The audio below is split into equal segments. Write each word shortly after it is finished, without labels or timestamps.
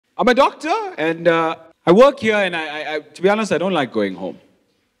I'm a doctor, and I work here, and to be honest, I don't like going home.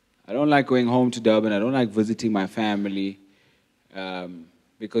 I don't like going home to Durban. I don't like visiting my family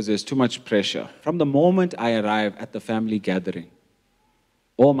because there's too much pressure. From the moment I arrive at the family gathering,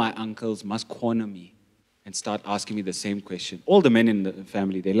 all my uncles must corner me and start asking me the same question. All the men in the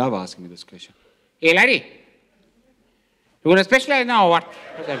family, they love asking me this question. Hey, laddie, you want to specialize now or what?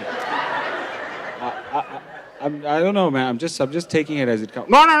 What's that mean? I don't know, man. I'm just taking it as it comes.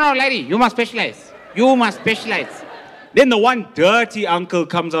 No, laddie, you must specialize. You must specialize. Then the one dirty uncle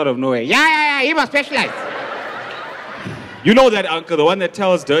comes out of nowhere. Yeah, he must specialize. You know that uncle, the one that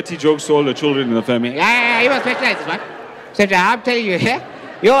tells dirty jokes to all the children in the family. Yeah, he must specialize, man. So I'm telling you,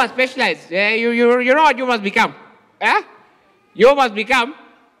 you must specialize. You know what you must become? You must become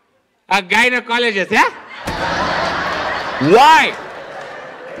a gynecologist, Why?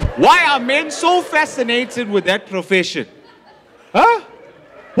 Why are men so fascinated with that profession? Huh?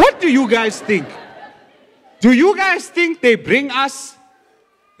 What do you guys think? Do you guys think they bring us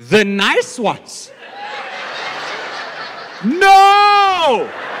the nice ones? No!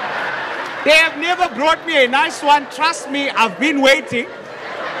 They have never brought me a nice one. Trust me, I've been waiting.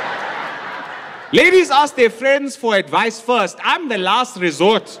 Ladies ask their friends for advice first. I'm the last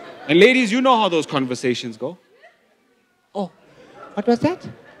resort. And ladies, you know how those conversations go. Oh, what was that?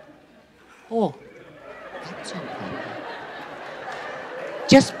 Oh, that's all right.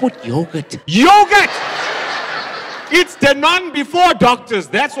 Just put yogurt. Yogurt! It's the non before doctors.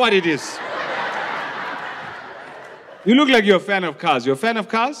 That's what it is. You look like you're a fan of cars. You're a fan of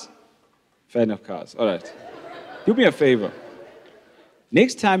cars? Fan of cars. All right. Do me a favor.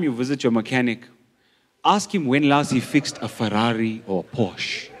 Next time you visit your mechanic, ask him when last he fixed a Ferrari or a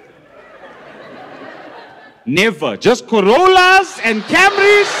Porsche. Never. Just Corollas and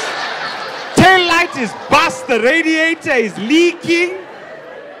Camrys. Tail light is bust. The radiator is leaking.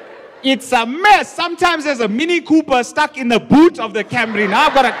 It's a mess. Sometimes there's a Mini Cooper stuck in the boot of the Camry. Now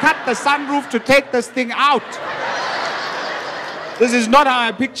I've got to cut the sunroof to take this thing out. This is not how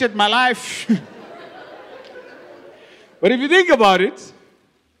I pictured my life. But if you think about it,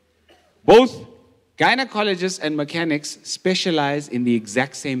 both gynecologists and mechanics specialize in the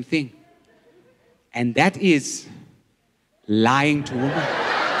exact same thing. And that is lying to women.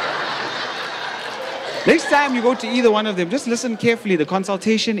 Next time you go to either one of them, just listen carefully. The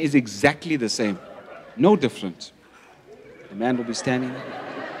consultation is exactly the same. No different. The man will be standing there.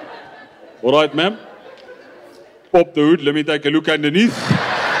 All right, ma'am. Pop the hood. Let me take a look underneath.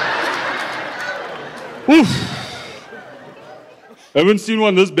 Oof. Haven't seen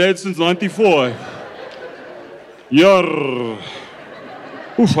one this bad since 94. Yarr.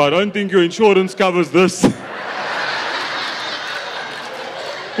 Oof, I don't think your insurance covers this.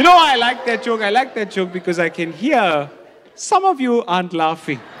 You know why I like that joke? I like that joke because I can hear some of you aren't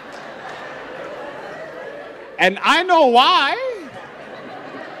laughing. And I know why.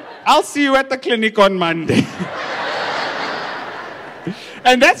 I'll see you at the clinic on Monday.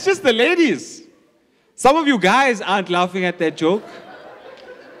 And that's just the ladies. Some of you guys aren't laughing at that joke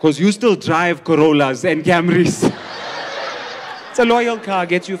because you still drive Corollas and Camrys. It's a loyal car,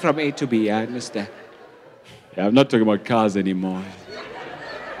 gets you from A to B, I understand. Yeah, I'm not talking about cars anymore.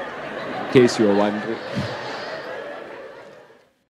 In case you were wondering.